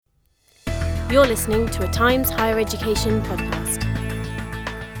You're listening to a Times Higher Education podcast.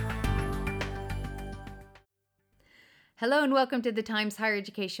 Hello and welcome to the Times Higher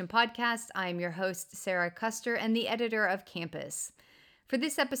Education podcast. I'm your host, Sarah Custer, and the editor of Campus. For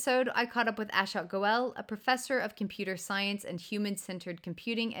this episode, I caught up with Ashok Goel, a professor of computer science and human-centered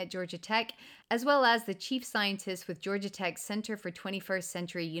computing at Georgia Tech, as well as the chief scientist with Georgia Tech's Center for 21st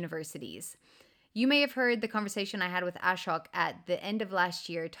Century Universities. You may have heard the conversation I had with Ashok at the end of last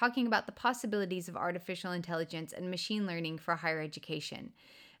year, talking about the possibilities of artificial intelligence and machine learning for higher education.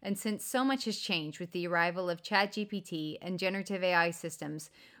 And since so much has changed with the arrival of ChatGPT and generative AI systems,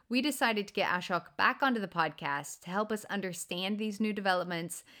 we decided to get Ashok back onto the podcast to help us understand these new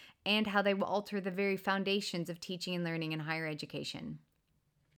developments and how they will alter the very foundations of teaching and learning in higher education.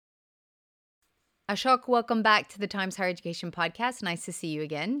 Ashok, welcome back to the Times Higher Education podcast. Nice to see you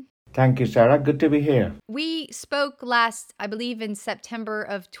again. Thank you, Sarah. Good to be here. We spoke last, I believe, in September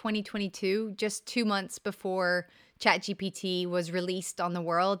of 2022, just 2 months before ChatGPT was released on the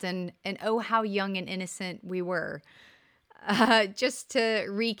world, and oh, how young and innocent we were. Just to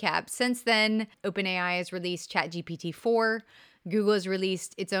recap, since then, OpenAI has released ChatGPT 4, Google has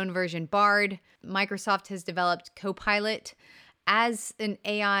released its own version, Bard, Microsoft has developed Copilot. As an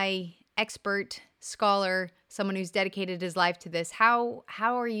AI expert, scholar, someone who's dedicated his life to this, how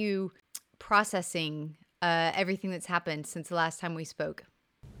are you processing everything that's happened since the last time we spoke?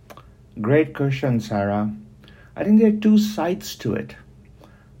 Great question, Sarah. I think there are two sides to it.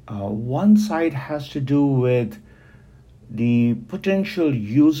 One side has to do with the potential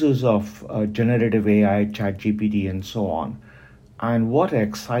uses of generative AI, ChatGPT, and so on, and what an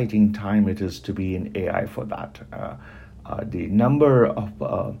exciting time it is to be in AI for that. The number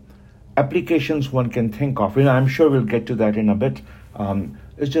of applications one can think of, I'm sure we'll get to that in a bit,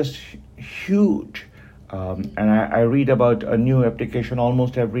 is just huge. And I read about a new application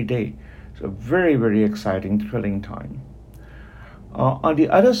almost every day. So very, very exciting, thrilling time. On the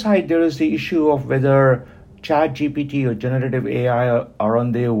other side, there is the issue of whether ChatGPT or generative AI are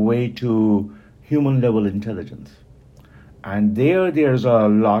on their way to human-level intelligence. And there's a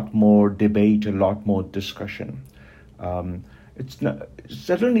lot more debate, a lot more discussion. It's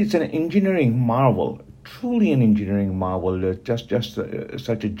an engineering marvel, truly an engineering marvel. Just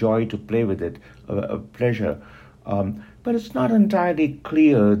such a joy to play with it, a pleasure. But it's not entirely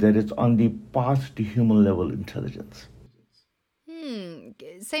clear that it's on the path to human-level intelligence.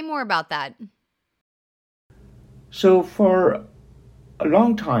 Say more about that. So for a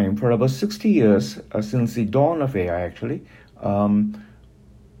long time, for about 60 years, since the dawn of AI actually,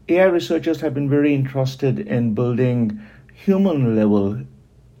 AI researchers have been very interested in building human-level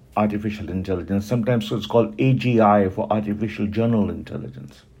artificial intelligence. Sometimes it's called AGI, for artificial general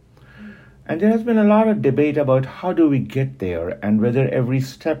intelligence. And there has been a lot of debate about how do we get there and whether every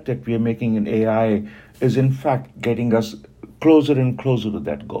step that we are making in AI is in fact getting us closer and closer to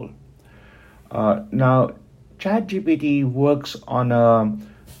that goal. Now, ChatGPT works on a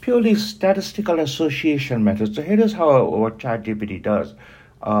purely statistical association method. So here is what ChatGPT does.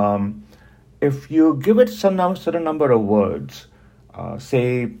 If you give it some certain number of words,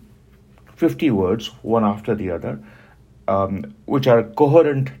 say 50 words, one after the other, which are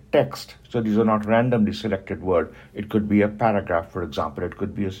coherent text, so these are not randomly selected words. It could be a paragraph, for example. It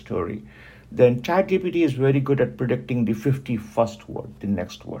could be a story. Then ChatGPT is very good at predicting the 51st word, the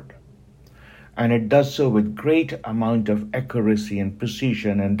next word. And it does so with great amount of accuracy and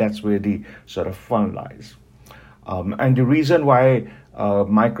precision, and that's where the sort of fun lies. And the reason why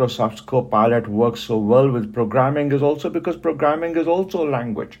Microsoft's Copilot works so well with programming is also because programming is also a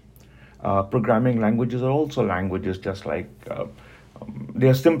language. Programming languages are also languages, just like they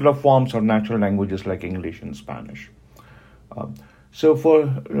are simpler forms of natural languages like English and Spanish. So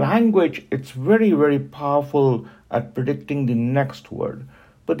for language, it's very, very powerful at predicting the next word.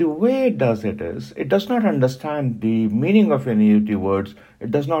 But the way it does it is, it does not understand the meaning of any of the words.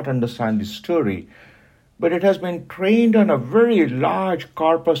 It does not understand the story. But it has been trained on a very large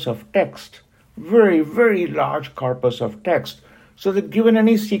corpus of text, very, very large corpus of text, so that given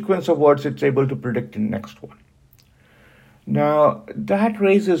any sequence of words, it's able to predict the next one. Now, that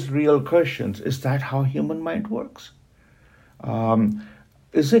raises real questions. Is that how human mind works?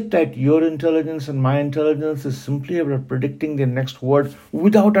 Is it that your intelligence and my intelligence is simply about predicting the next word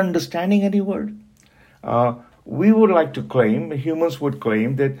without understanding any word? We would like to claim, humans would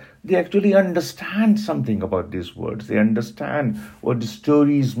claim, that they actually understand something about these words. They understand what the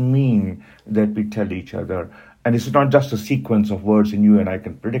stories mean that we tell each other. And it's not just a sequence of words and you and I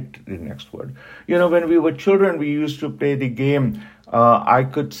can predict the next word. When we were children, we used to play the game. I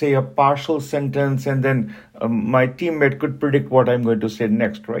could say a partial sentence and then my teammate could predict what I'm going to say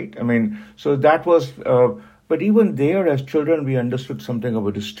next, right? So that was, but even there as children, we understood something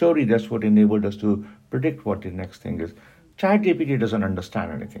about the story. That's what enabled us to predict what the next thing is. ChatGPT doesn't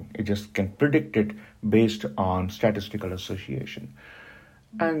understand anything. It just can predict it based on statistical association.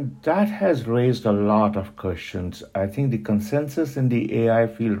 And that has raised a lot of questions. I think the consensus in the AI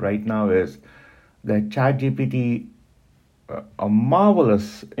field right now is that ChatGPT, a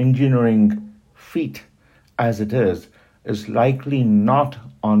marvelous engineering feat as it is likely not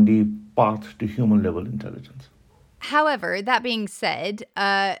on the path to human level intelligence. However, that being said,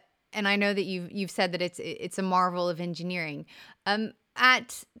 and I know that you've said that it's a marvel of engineering.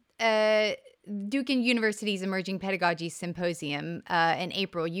 At Duke University's Emerging Pedagogy Symposium in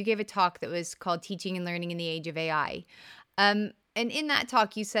April, you gave a talk that was called Teaching and Learning in the Age of AI. And in that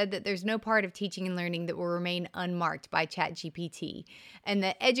talk, you said that there's no part of teaching and learning that will remain unmarked by ChatGPT, and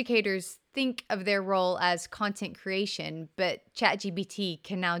that educators think of their role as content creation, but ChatGPT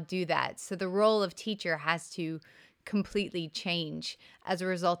can now do that. So the role of teacher has to completely change as a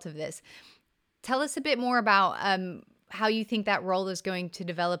result of this. Tell us a bit more about how you think that role is going to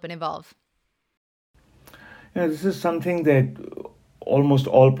develop and evolve. This is something that almost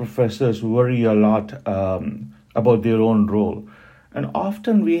all professors worry a lot about their own role. And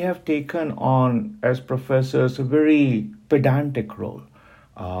often we have taken on, as professors, a very pedantic role.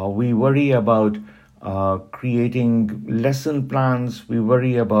 We worry about creating lesson plans. We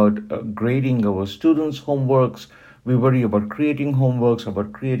worry about grading our students' homeworks. We worry about creating homeworks,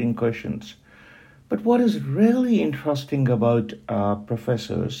 about creating questions. But what is really interesting about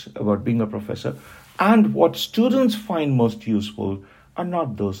professors, about being a professor, and what students find most useful are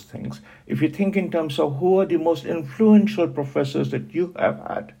not those things. If you think in terms of who are the most influential professors that you have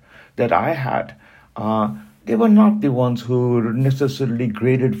had, that I had, they were not the ones who necessarily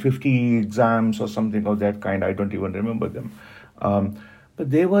graded 50 exams or something of that kind. I don't even remember them. But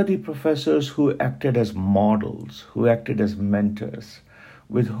they were the professors who acted as models, who acted as mentors,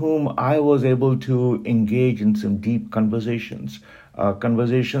 with whom I was able to engage in some deep conversations,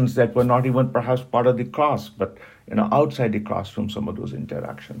 conversations that were not even perhaps part of the class, but outside the classroom, some of those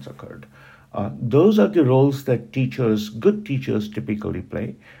interactions occurred. Those are the roles that good teachers typically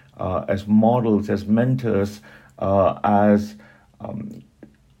play, as models, as mentors, as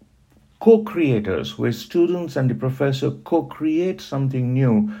co-creators, where students and the professor co-create something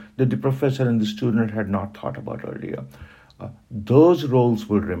new that the professor and the student had not thought about earlier. Those roles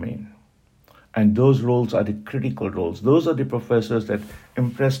will remain. And those roles are the critical roles. Those are the professors that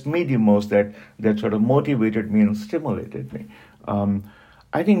impressed me the most, that sort of motivated me and stimulated me.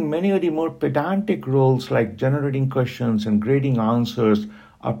 I think many of the more pedantic roles like generating questions and grading answers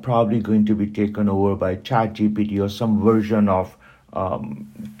are probably going to be taken over by ChatGPT or some version of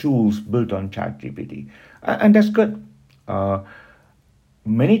tools built on ChatGPT. And that's good.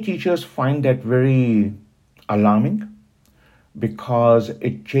 Many teachers find that very alarming, because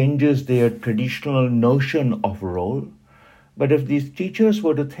it changes their traditional notion of role. But if these teachers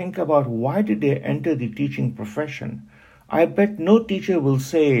were to think about why did they enter the teaching profession, I bet no teacher will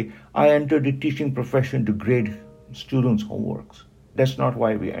say, I entered the teaching profession to grade students' homeworks. That's not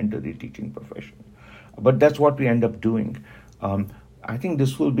why we enter the teaching profession. But that's what we end up doing. I think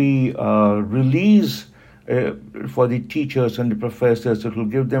this will be a release for the teachers and the professors. It will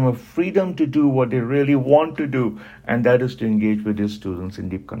give them a freedom to do what they really want to do, and that is to engage with their students in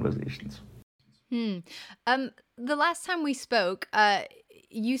deep conversations. The last time we spoke,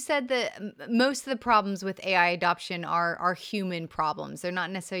 you said that most of the problems with AI adoption are human problems. They're not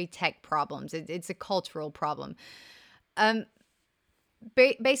necessarily tech problems. It's a cultural problem.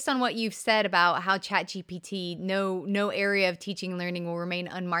 Based on what you've said about how ChatGPT, no area of teaching and learning will remain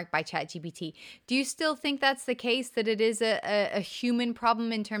unmarked by ChatGPT, do you still think that's the case, that it is a human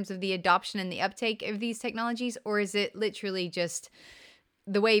problem in terms of the adoption and the uptake of these technologies? Or is it literally just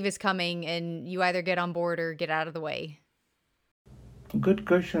the wave is coming and you either get on board or get out of the way? Good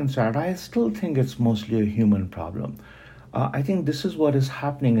question, Sarah. I still think it's mostly a human problem. I think this is what is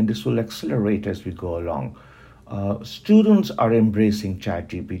happening, and this will accelerate as we go along. Students are embracing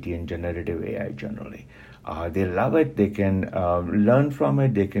ChatGPT and generative AI generally. They love it. They can learn from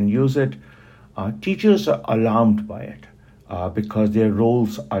it. They can use it. Teachers are alarmed by it because their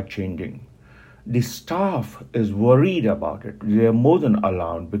roles are changing. The staff is worried about it. They are more than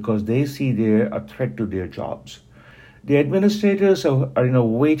alarmed because they see they're a threat to their jobs. The administrators are in a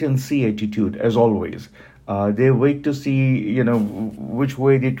wait-and-see attitude, as always. They wait to see, which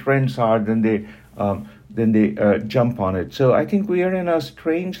way the trends are. Then they then they jump on it. So I think we are in a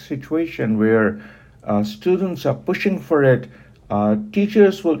strange situation where students are pushing for it.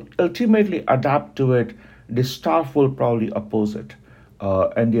 Teachers will ultimately adapt to it. The staff will probably oppose it,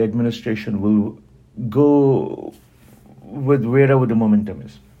 and the administration will go with wherever the momentum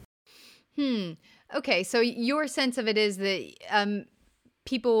is. Okay, so your sense of it is that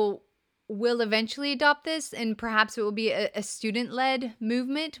people will eventually adopt this, and perhaps it will be a student-led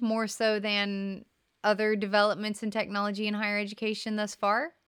movement more so than other developments in technology in higher education thus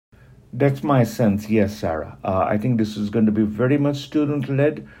far? That's my sense, yes, Sarah. I think this is going to be very much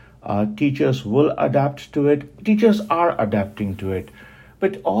student-led. Teachers will adapt to it. Teachers are adapting to it.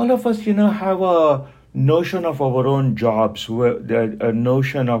 But all of us, have a notion of our own jobs, a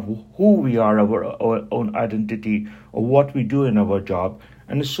notion of who we are, our own identity, or what we do in our job.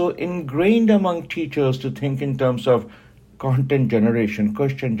 And it's so ingrained among teachers to think in terms of content generation,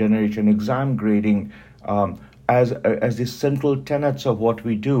 question generation, exam grading as the central tenets of what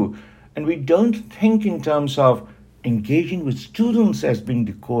we do. And we don't think in terms of engaging with students as being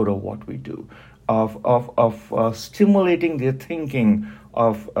the core of what we do, of stimulating their thinking,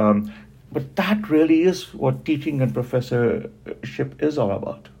 but that really is what teaching and professorship is all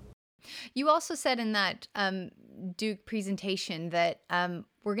about. You also said in that Duke presentation that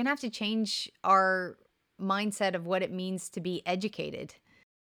we're going to have to change our mindset of what it means to be educated.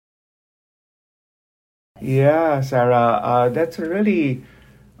 Yeah, Sarah, that's a really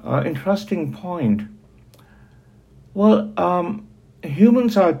interesting point. Well,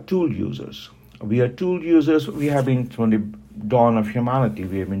 humans are tool users. We are tool users. We have been from the dawn of humanity.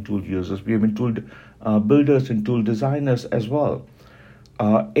 We have been tool users. We have been tool builders and tool designers as well.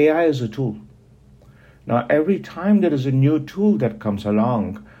 AI is a tool. Now, every time there is a new tool that comes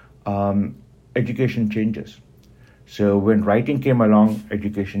along, education changes. So when writing came along,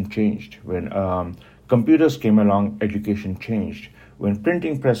 education changed. When computers came along, education changed. When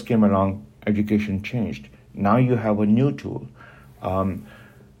printing press came along, education changed. Now you have a new tool.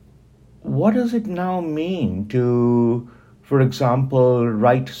 What does it now mean to, for example,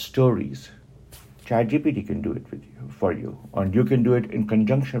 write stories? ChatGPT can do it for you, and you can do it in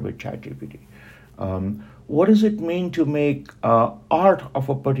conjunction with ChatGPT. What does it mean to make art of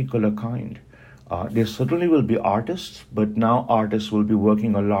a particular kind? There certainly will be artists, but now artists will be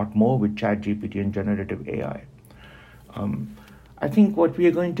working a lot more with ChatGPT and generative AI. I think what we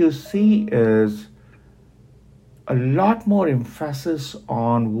are going to see is a lot more emphasis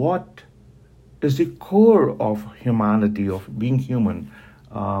on what is the core of humanity, of being human,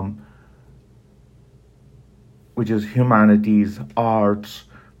 which is humanities, arts,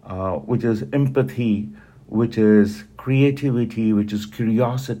 which is empathy, which is creativity, which is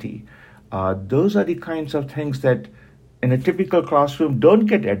curiosity. Those are the kinds of things that in a typical classroom don't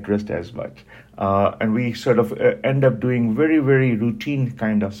get addressed as much. And we sort of end up doing very, very routine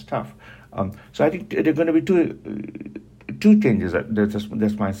kind of stuff. So I think there are going to be two changes.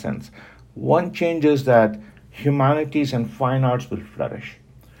 That's my sense. One change is that humanities and fine arts will flourish.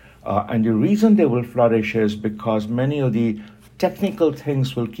 And the reason they will flourish is because many of the technical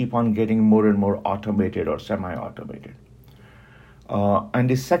things will keep on getting more and more automated or semi-automated. And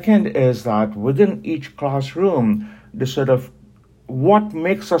the second is that within each classroom, the sort of what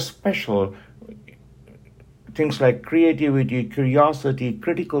makes us special, things like creativity, curiosity,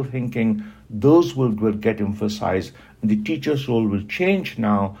 critical thinking, those will get emphasized. The teacher's role will change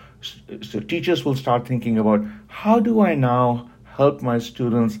now. So teachers will start thinking about, how do I now help my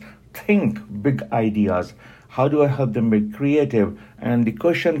students think big ideas? How do I help them be creative? And the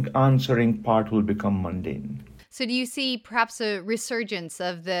question answering part will become mundane. So do you see perhaps a resurgence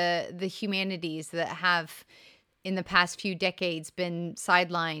of the humanities that have in the past few decades been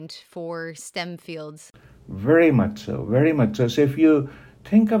sidelined for STEM fields? Very much so, very much so. So if you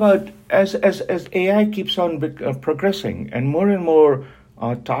think about as AI keeps on progressing and more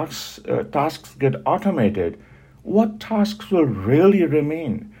tasks get automated, what tasks will really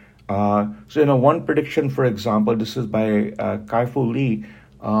remain? So one prediction, for example, this is by Kai-Fu Lee.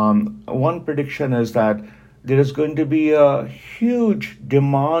 One prediction is that there is going to be a huge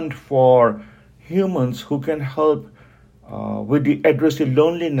demand for humans who can help address the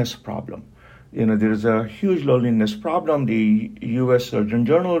loneliness problem. There is a huge loneliness problem. The U.S. Surgeon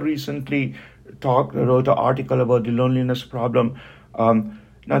Journal recently wrote an article about the loneliness problem.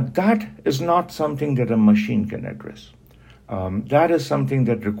 Now, that is not something that a machine can address. That is something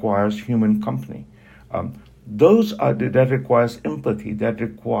that requires human company. That requires empathy. That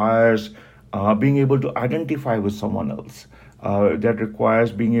requires being able to identify with someone else. That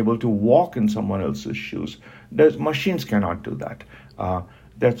requires being able to walk in someone else's shoes. Machines cannot do that.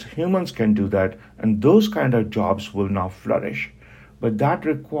 that humans can do that, and those kind of jobs will now flourish. But that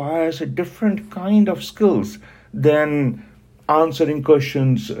requires a different kind of skills than answering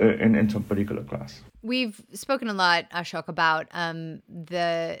questions in some particular class. We've spoken a lot, Ashok, about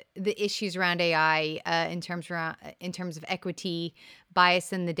the issues around AI in terms of equity,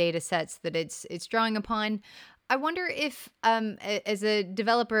 bias in the data sets that it's drawing upon. I wonder if, as a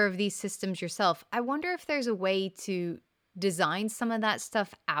developer of these systems yourself, I wonder if there's a way to design some of that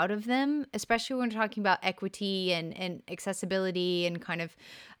stuff out of them, especially when we're talking about equity and accessibility and kind of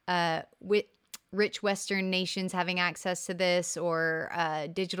rich Western nations having access to this, or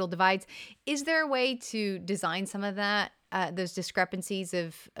digital divides. Is there a way to design some of that, those discrepancies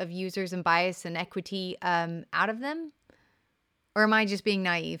of users and bias and equity out of them? Or am I just being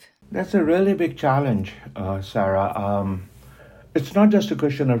naive? That's a really big challenge, Sarah. It's not just a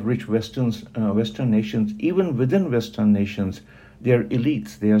question of rich Western nations. Even within Western nations, they are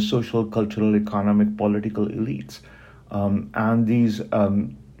elites. They are social, cultural, economic, political elites. And these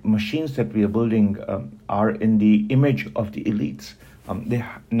machines that we are building are in the image of the elites. They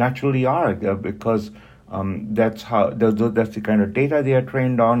naturally are, because that's the kind of data they are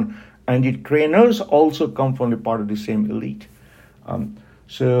trained on. And the trainers also come from the part of the same elite.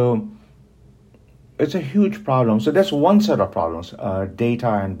 So it's a huge problem. So that's one set of problems, data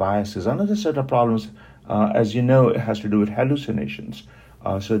and biases. Another set of problems, as you know, it has to do with hallucinations.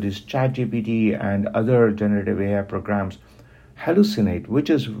 So this ChatGPT and other generative AI programs hallucinate, which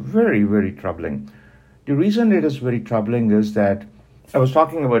is very, very troubling. The reason it is very troubling is that we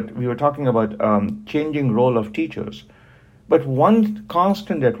were talking about changing role of teachers. But one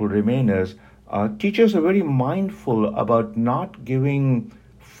constant that will remain is teachers are very mindful about not giving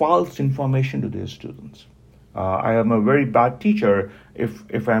false information to their students. I am a very bad teacher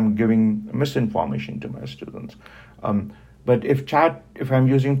if I'm giving misinformation to my students. But if I'm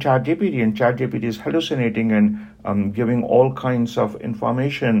using ChatGPT and ChatGPT is hallucinating and giving all kinds of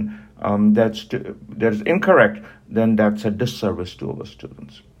information that is incorrect, then that's a disservice to our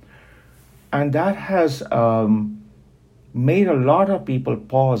students. And that has made a lot of people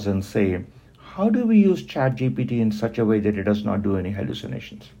pause and say, how do we use ChatGPT in such a way that it does not do any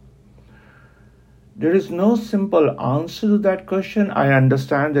hallucinations? There is no simple answer to that question. I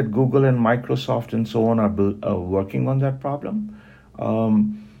understand that Google and Microsoft and so on are working on that problem.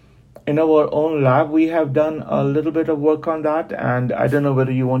 In our own lab, we have done a little bit of work on that, and I don't know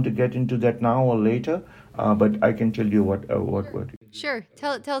whether you want to get into that now or later, but I can tell you what. Sure,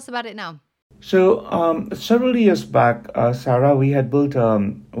 tell us about it now. So several years back, Sarah, we had built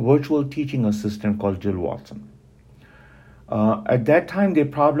a virtual teaching assistant called Jill Watson. At that time, the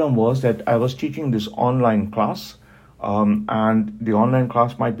problem was that I was teaching this online class, and the online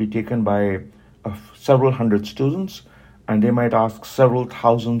class might be taken by several hundred students, and they might ask several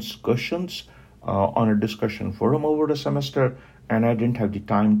thousand questions on a discussion forum over the semester, and I didn't have the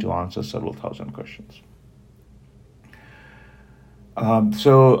time to answer several thousand questions. I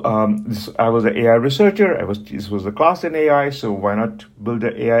was an AI researcher. This was a class in AI, so why not build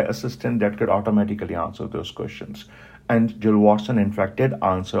an AI assistant that could automatically answer those questions? And Jill Watson, in fact, did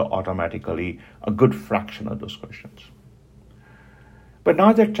answer automatically a good fraction of those questions. But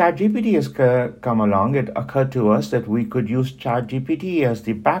now that ChatGPT has come along, it occurred to us that we could use ChatGPT as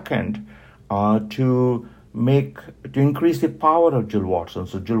the backend to increase the power of Jill Watson.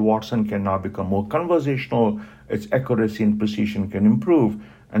 So Jill Watson can now become more conversational, its accuracy and precision can improve,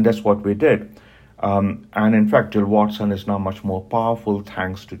 and that's what we did. And in fact, Jill Watson is now much more powerful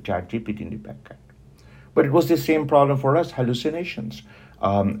thanks to ChatGPT in the backend. But it was the same problem for us, hallucinations.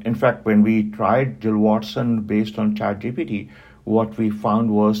 In fact, when we tried Jill Watson based on ChatGPT, what we found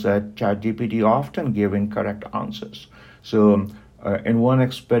was that ChatGPT often gave incorrect answers. So in one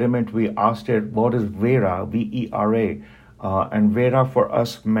experiment, we asked it, what is Vera, V-E-R-A? And Vera for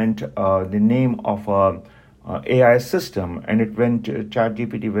us meant the name of an AI system, and it went,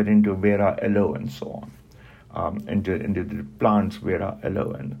 ChatGPT went into Vera Elo and so on, into the plants Vera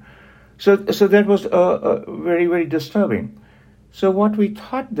Elo. And so that was very, very disturbing. So what we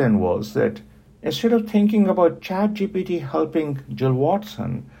thought then was that instead of thinking about ChatGPT helping Jill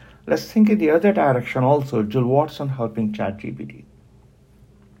Watson, let's think in the other direction also, Jill Watson helping ChatGPT.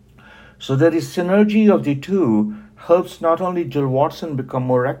 So that the synergy of the two helps not only Jill Watson become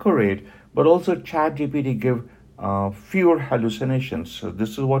more accurate, but also ChatGPT give fewer hallucinations. So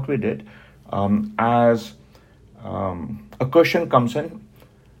this is what we did. As a question comes in,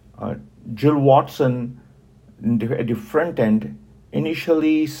 Jill Watson at the front end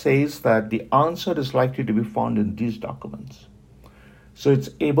initially says that the answer is likely to be found in these documents. So it's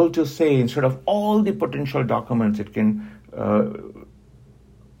able to say, instead of all the potential documents, it can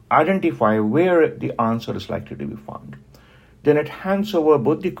identify where the answer is likely to be found. Then it hands over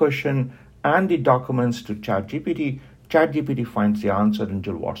both the question and the documents to ChatGPT. ChatGPT finds the answer and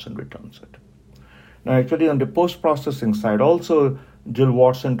Jill Watson returns it. Now, actually, on the post-processing side, also, Jill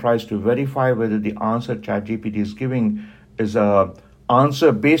Watson tries to verify whether the answer ChatGPT is giving is an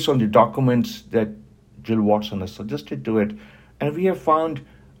answer based on the documents that Jill Watson has suggested to it. And we have found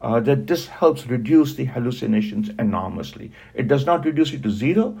that this helps reduce the hallucinations enormously. It does not reduce it to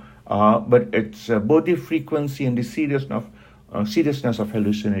zero, but it's both the frequency and the seriousness of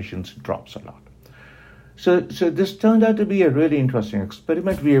hallucinations drops a lot. So this turned out to be a really interesting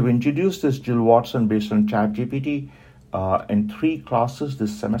experiment. We have introduced this Jill Watson based on ChatGPT in 3 classes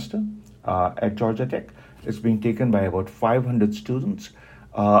this semester at Georgia Tech. It's being taken by about 500 students.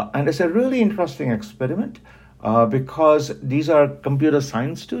 And it's a really interesting experiment because these are computer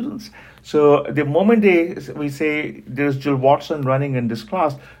science students. So the moment we say there's Jill Watson running in this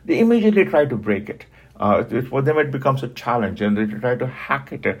class, they immediately try to break it. For them, it becomes a challenge and they try to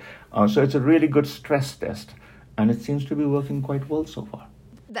hack it. So it's a really good stress test. And it seems to be working quite well so far.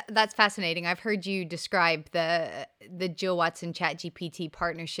 That's fascinating. I've heard you describe the Jill Watson ChatGPT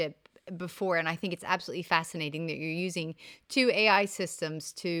partnership before, and I think it's absolutely fascinating that you're using 2 AI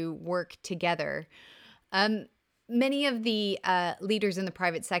systems to work together. Many of the leaders in the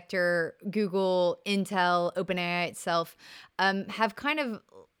private sector, Google, Intel, OpenAI itself, have kind of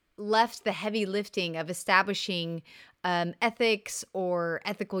left the heavy lifting of establishing ethics or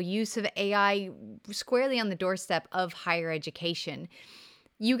ethical use of AI squarely on the doorstep of higher education.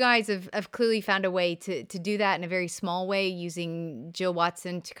 You guys have clearly found a way to do that in a very small way using Jill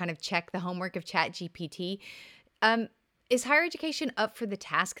Watson to kind of check the homework of ChatGPT. Is higher education up for the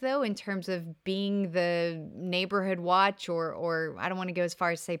task, though, in terms of being the neighborhood watch or I don't want to go as far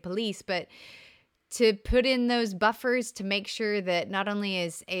as say police, but to put in those buffers to make sure that not only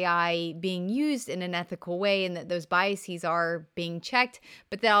is AI being used in an ethical way and that those biases are being checked,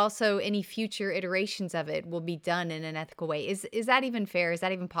 but that also any future iterations of it will be done in an ethical way. Is that even fair? Is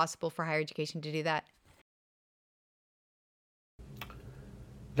that even possible for higher education to do that?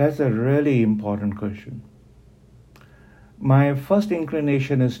 That's a really important question. My first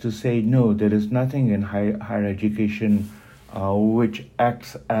inclination is to say no, there is nothing in higher education which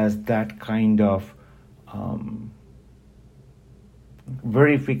acts as that kind of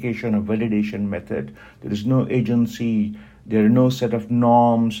verification or validation method. There is no agency, there are no set of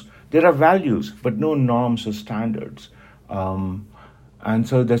norms. There are values, but no norms or standards. And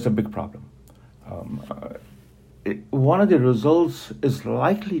so that's a big problem. One of the results is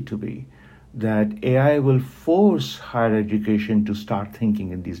likely to be that AI will force higher education to start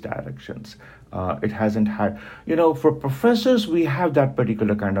thinking in these directions. It hasn't had, for professors, we have that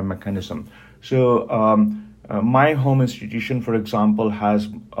particular kind of mechanism. So my home institution, for example, has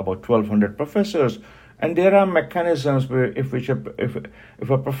about 1,200 professors, and there are mechanisms where if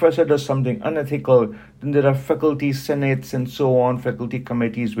a professor does something unethical, then there are faculty senates and so on, faculty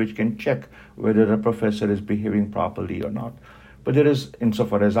committees which can check whether a professor is behaving properly or not. But there is,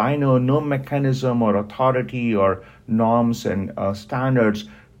 insofar as I know, no mechanism or authority or norms and standards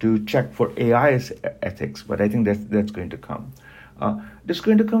to check for AI's ethics. But I think that's going to come. This is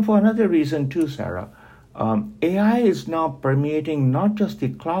going to come for another reason too, Sarah. AI is now permeating not just the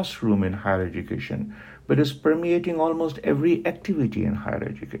classroom in higher education, but is permeating almost every activity in higher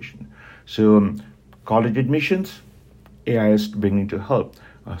education. So college admissions, AI is beginning to help.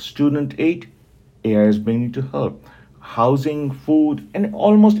 Student aid, AI is beginning to help. Housing, food, and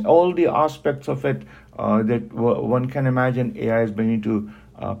almost all the aspects of it that one can imagine, AI is beginning to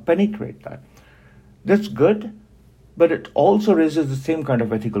penetrate that. That's good, but it also raises the same kind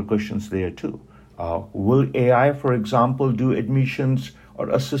of ethical questions there too. Will AI, for example, do admissions or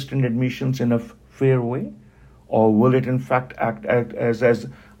assistant admissions in a fair way? Or will it in fact act as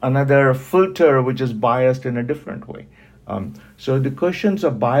another filter which is biased in a different way? So the questions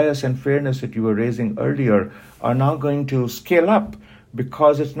of bias and fairness that you were raising earlier are now going to scale up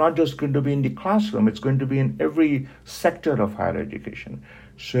because it's not just going to be in the classroom, it's going to be in every sector of higher education.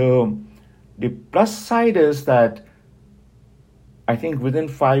 So the plus side is that I think within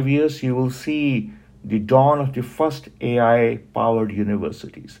 5 years, you will see the dawn of the first AI-powered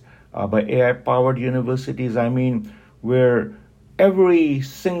universities. By AI-powered universities, I mean where every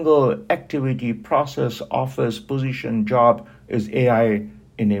single activity, process, office, position, job is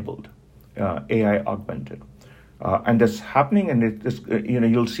AI-enabled, AI-augmented. And that's happening,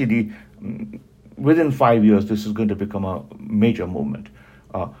 and you'll see within 5 years, this is going to become a major movement.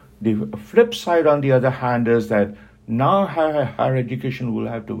 The flip side, on the other hand, is that now higher education will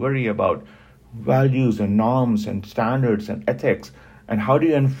have to worry about values and norms and standards and ethics. and how do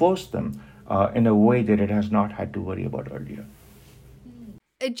you enforce them in a way that it has not had to worry about earlier?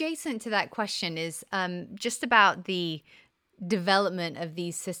 Adjacent to that question is just about the development of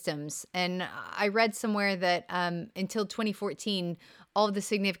these systems. And I read somewhere that until 2014, all of the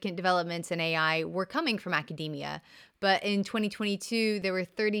significant developments in AI were coming from academia. But in 2022, there were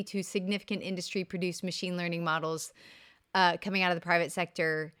 32 significant industry-produced machine learning models coming out of the private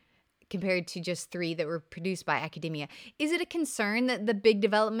sector, compared to just 3 that were produced by academia. Is it a concern that the big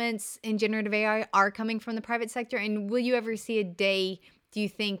developments in generative AI are coming from the private sector? And will you ever see a day, do you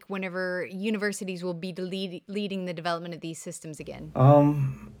think, whenever universities will be leading the development of these systems again?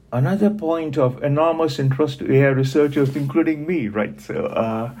 Another point of enormous interest to AI researchers, including me, right? So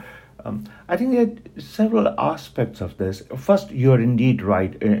I think there are several aspects of this. First, you're indeed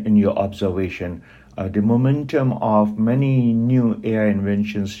right in your observation. The momentum of many new AI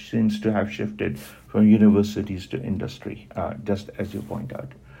inventions seems to have shifted from universities to industry, just as you point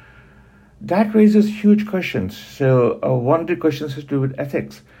out. That raises huge questions. So one of the questions has to do with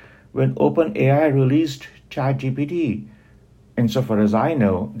ethics. When OpenAI released ChatGPT, insofar as I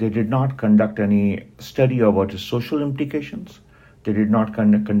know, they did not conduct any study about the social implications. They did not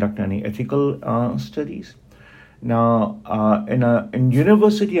conduct any ethical studies. Now, in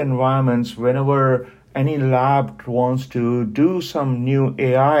university environments, whenever any lab wants to do some new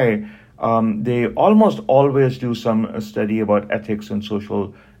AI, they almost always do some study about ethics and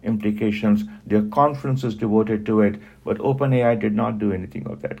social implications. There are conferences devoted to it, but OpenAI did not do anything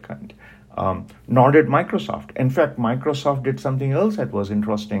of that kind. Nor did Microsoft. In fact, Microsoft did something else that was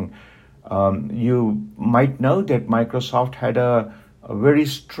interesting. You might know that Microsoft had a very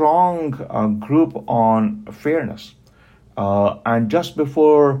strong group on fairness. And just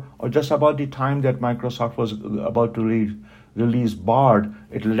before, or just about the time that Microsoft was about to release Bard,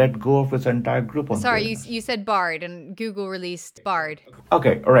 it let go of its entire group on fairness. You said Bard, and Google released Bard.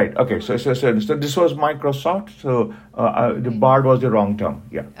 Okay, all right. Okay, so this was Microsoft. So the Bard was the wrong term.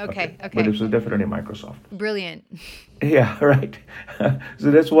 Yeah. Okay. But it was definitely Microsoft. Brilliant. Yeah, right.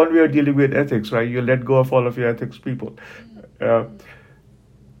 So that's one way of dealing with ethics, right? You let go of all of your ethics people.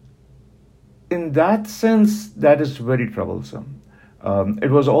 In that sense, that is very troublesome. It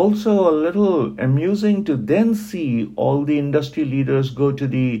was also a little amusing to then see all the industry leaders go to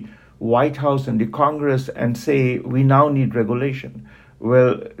the White House and the Congress and say, we now need regulation.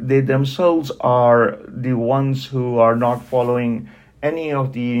 Well, they themselves are the ones who are not following any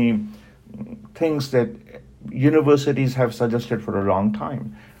of the things that universities have suggested for a long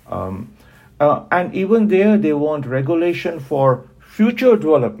time. And even there, they want regulation for future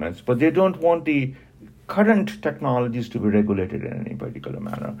developments, but they don't want the current technologies to be regulated in any particular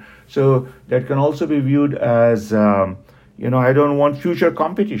manner. So that can also be viewed as, I don't want future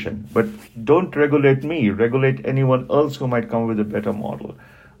competition, but don't regulate me, regulate anyone else who might come with a better model.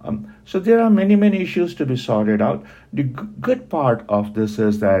 So there are many, many issues to be sorted out. The good part of this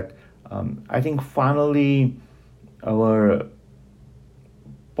is that I think finally our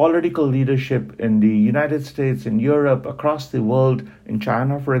political leadership in the United States, in Europe, across the world, in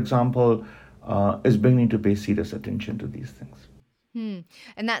China, for example, is beginning to pay serious attention to these things.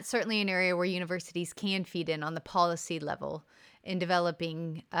 And that's certainly an area where universities can feed in on the policy level in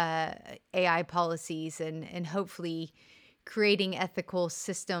developing AI policies and hopefully creating ethical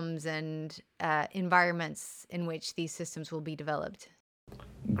systems and environments in which these systems will be developed.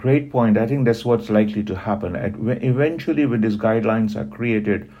 Great point. I think that's what's likely to happen. Eventually, when these guidelines are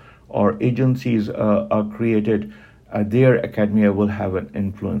created or agencies are created, their academia will have an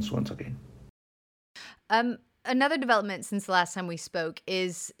influence once again. Another development since the last time we spoke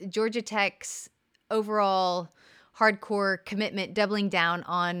is Georgia Tech's overall hardcore commitment doubling down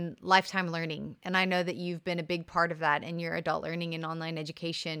on lifetime learning. And I know that you've been a big part of that, and your adult learning and online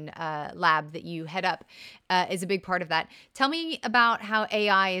education lab that you head up is a big part of that. Tell me about how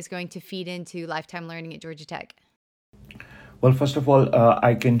AI is going to feed into lifetime learning at Georgia Tech. Well, first of all,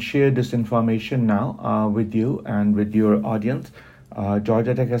 I can share this information now with you and with your audience.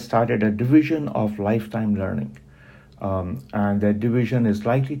 Georgia Tech has started a division of lifetime learning, and that division is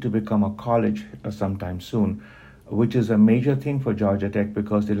likely to become a college sometime soon, which is a major thing for Georgia Tech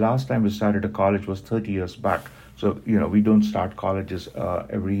because the last time we started a college was 30 years back. So, we don't start colleges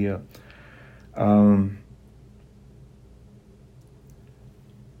every year. In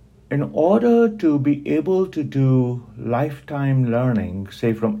order to be able to do lifetime learning,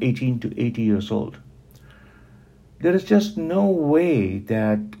 say from 18 to 80 years old, there is just no way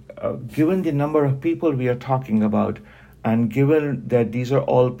that, given the number of people we are talking about, and given that these are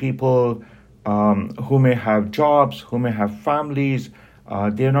all people who may have jobs, who may have families,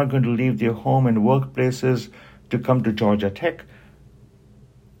 they're not going to leave their home and workplaces to come to Georgia Tech.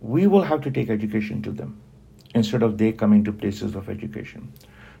 we will have to take education to them instead of they coming to places of education.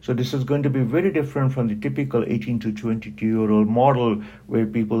 So this is going to be very different from the typical 18 to 22-year-old model where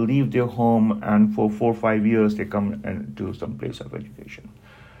people leave their home and for 4 or 5 years they come and do some place of education.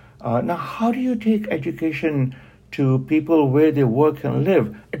 Now, how do you take education to people where they work and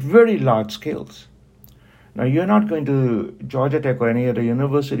live at very large scales? Now, you're not going to, Georgia Tech or any other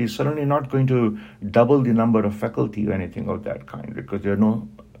university, certainly not going to double the number of faculty or anything of that kind because there are no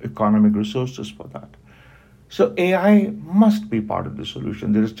economic resources for that. So AI must be part of the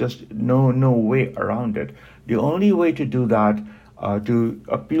solution. There is just no way around it. The only way to do that, to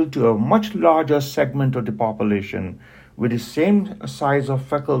appeal to a much larger segment of the population with the same size of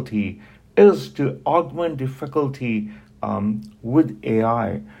faculty, is to augment the faculty with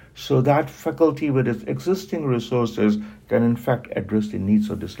AI, so that faculty with its existing resources can in fact address the needs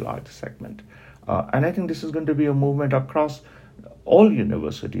of this large segment. And I think this is going to be a movement across all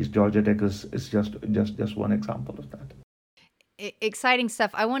universities. Georgia Tech is just one example of that. Exciting stuff.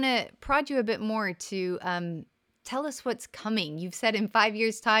 I want to prod you a bit more to tell us what's coming. You've said in 5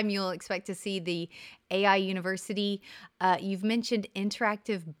 years' time you'll expect to see the AI university. You've mentioned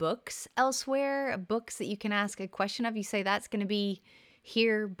interactive books elsewhere, books that you can ask a question of. You say that's going to be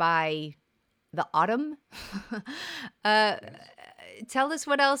here by the autumn. Tell us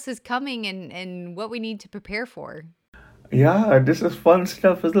what else is coming and what we need to prepare for. Yeah, this is fun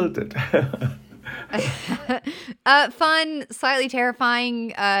stuff, isn't it? Fun, slightly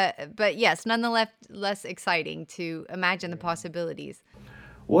terrifying, but yes, nonetheless less exciting to imagine the possibilities.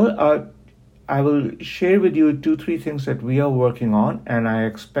 Well, I will share with you 2-3 things that we are working on, and I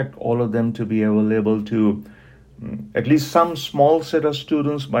expect all of them to be available to at least some small set of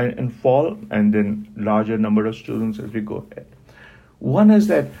students in fall, and then larger number of students as we go ahead. One is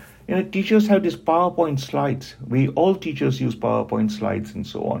that teachers have these PowerPoint slides. All teachers use PowerPoint slides and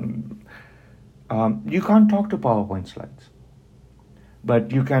so on. You can't talk to PowerPoint slides.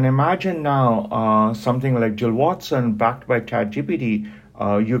 But you can imagine now something like Jill Watson backed by ChatGPT,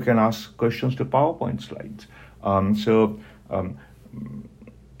 you can ask questions to PowerPoint slides.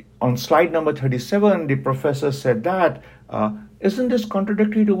 On slide number 37, the professor said that, isn't this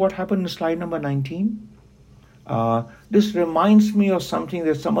contradictory to what happened in slide number 19? This reminds me of something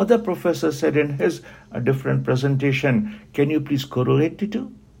that some other professor said in his different presentation. Can you please correlate the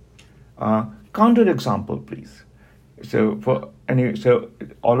two? Counter example, please. So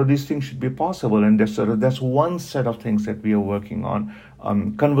all of these things should be possible, and that's one set of things that we are working on.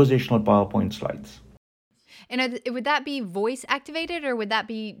 Conversational PowerPoint slides. And would that be voice activated or would that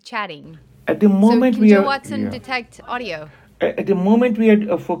be chatting? At the moment, so can Jill Watson detect audio? At the moment, we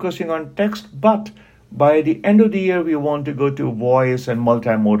are focusing on text, but by the end of the year, we want to go to voice and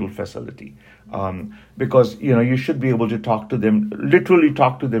multimodal facility. Because you should be able to talk to them, literally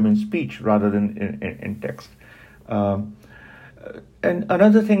talk to them in speech rather than in text. And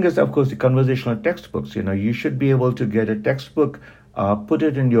another thing is, of course, the conversational textbooks. You should be able to get a textbook, put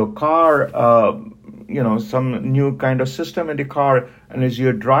it in your car, some new kind of system in the car, and as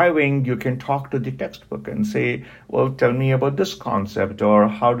you're driving, you can talk to the textbook and say, well, tell me about this concept, or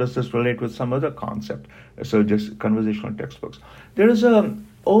how does this relate with some other concept? So just conversational textbooks. There is an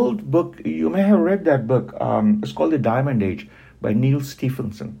old book, you may have read that book, it's called The Diamond Age by Neal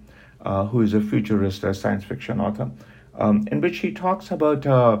Stephenson, who is a futurist, a science fiction author, in which he talks about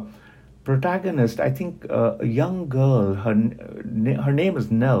a protagonist, I think a young girl, her name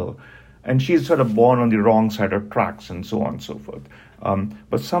is Nell, and she's sort of born on the wrong side of tracks and so on and so forth.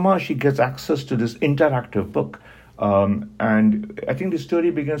 But somehow she gets access to this interactive book. And I think the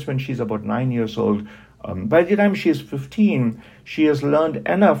story begins when she's about 9 years old. By the time she is 15, she has learned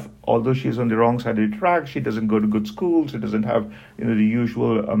enough, although she's on the wrong side of the track. She doesn't go to good schools. She doesn't have the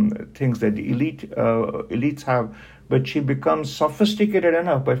usual things that the elites have. But she becomes sophisticated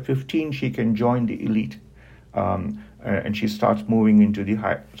enough. By 15, she can join the elite. And she starts moving into the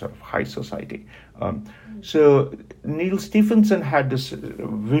high society. So Neal Stephenson had this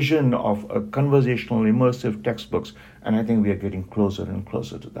vision of conversational, immersive textbooks, and I think we are getting closer and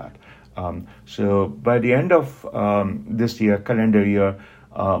closer to that. So by the end of this year, calendar year,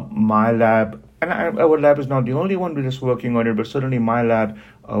 my lab, and our lab is not the only one that is working on it, but certainly my lab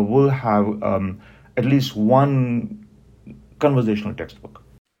will have at least one conversational textbook.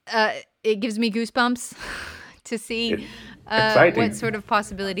 It gives me goosebumps to see what sort of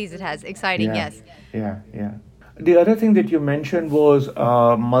possibilities it has. Exciting, yes. Yeah. The other thing that you mentioned was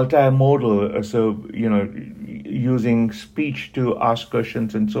multimodal, so, using speech to ask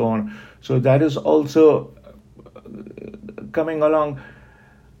questions and so on. So that is also coming along.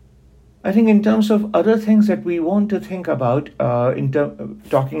 I think in terms of other things that we want to think about,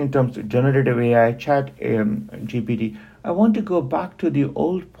 talking in terms of generative AI, chat GPT, I want to go back to the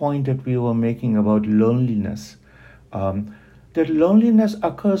old point that we were making about loneliness. That loneliness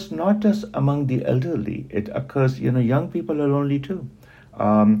occurs not just among the elderly; it occurs, young people are lonely too.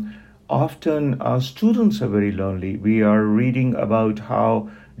 Often, students are very lonely. We are reading about how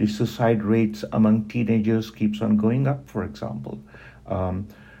the suicide rates among teenagers keeps on going up, for example. Um,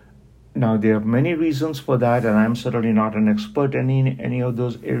 Now, there are many reasons for that, and I'm certainly not an expert in any of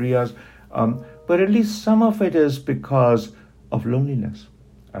those areas, but at least some of it is because of loneliness.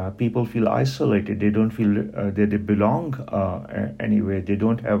 People feel isolated. They don't feel that they belong anywhere. They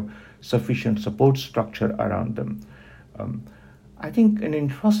don't have sufficient support structure around them. Um, I think an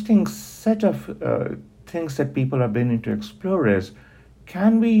interesting set of things that people are beginning to explore is,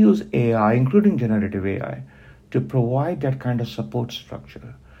 can we use AI, including generative AI, to provide that kind of support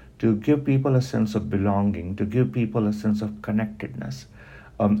structure, to give people a sense of belonging, to give people a sense of connectedness?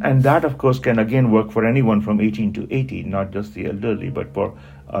 And that, of course, can again work for anyone from 18 to 80, not just the elderly, but for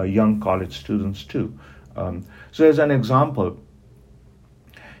young college students too. So, as an example,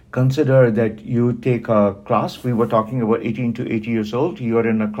 consider that you take a class. We were talking about 18 to 80 years old. You're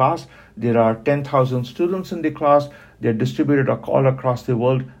in a class. There are 10,000 students in the class. They're distributed all across the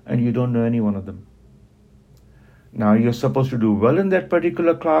world, and you don't know any one of them. Now, you're supposed to do well in that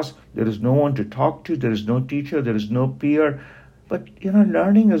particular class. There is no one to talk to. There is no teacher. There is no peer. But,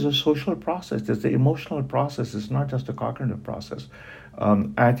 learning is a social process. It's the emotional process. It's not just a cognitive process.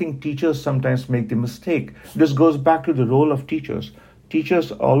 I think teachers sometimes make the mistake. This goes back to the role of teachers.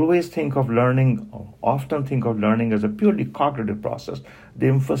 Teachers always often think of learning as a purely cognitive process. They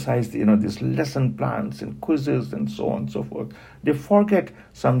emphasize, these lesson plans and quizzes and so on and so forth. They forget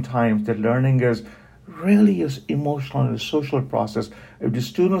sometimes that learning is really is emotional and a social process. If the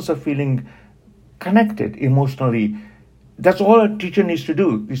students are feeling connected emotionally, that's all a teacher needs to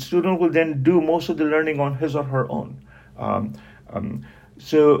do. The student will then do most of the learning on his or her own.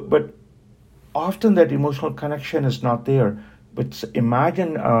 But often that emotional connection is not there. But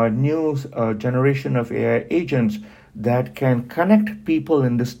imagine a new generation of AI agents that can connect people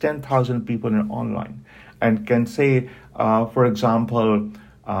in this 10,000 people in online and can say, for example,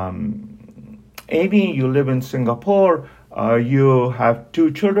 Amy, you live in Singapore, you have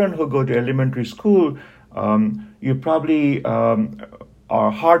 2 children who go to elementary school, you probably are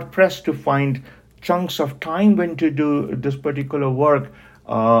hard pressed to find chunks of time when to do this particular work.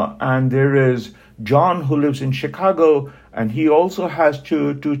 And there is John who lives in Chicago, and he also has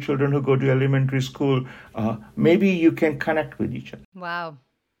two children who go to elementary school. Maybe you can connect with each other. Wow.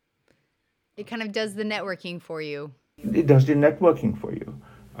 It kind of does the networking for you. It does the networking for you.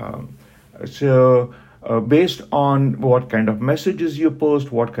 So based on what kind of messages you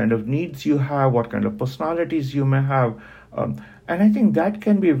post, what kind of needs you have, what kind of personalities you may have. And I think that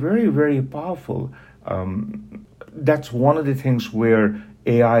can be very, very powerful. That's one of the things where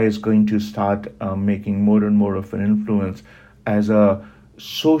AI is going to start making more and more of an influence as a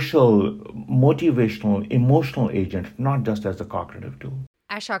social, motivational, emotional agent, not just as a cognitive tool.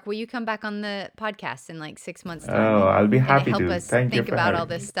 Ashok, will you come back on the podcast in like 6 months' time? Oh, I'll be happy to. Help us Thank you think for about having all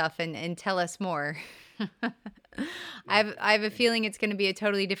this stuff and tell us more. I have a feeling it's going to be a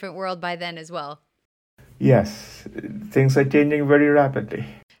totally different world by then as well. Yes, things are changing very rapidly.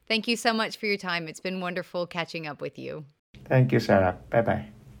 Thank you so much for your time. It's been wonderful catching up with you. Thank you, Sarah.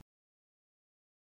 Bye-bye.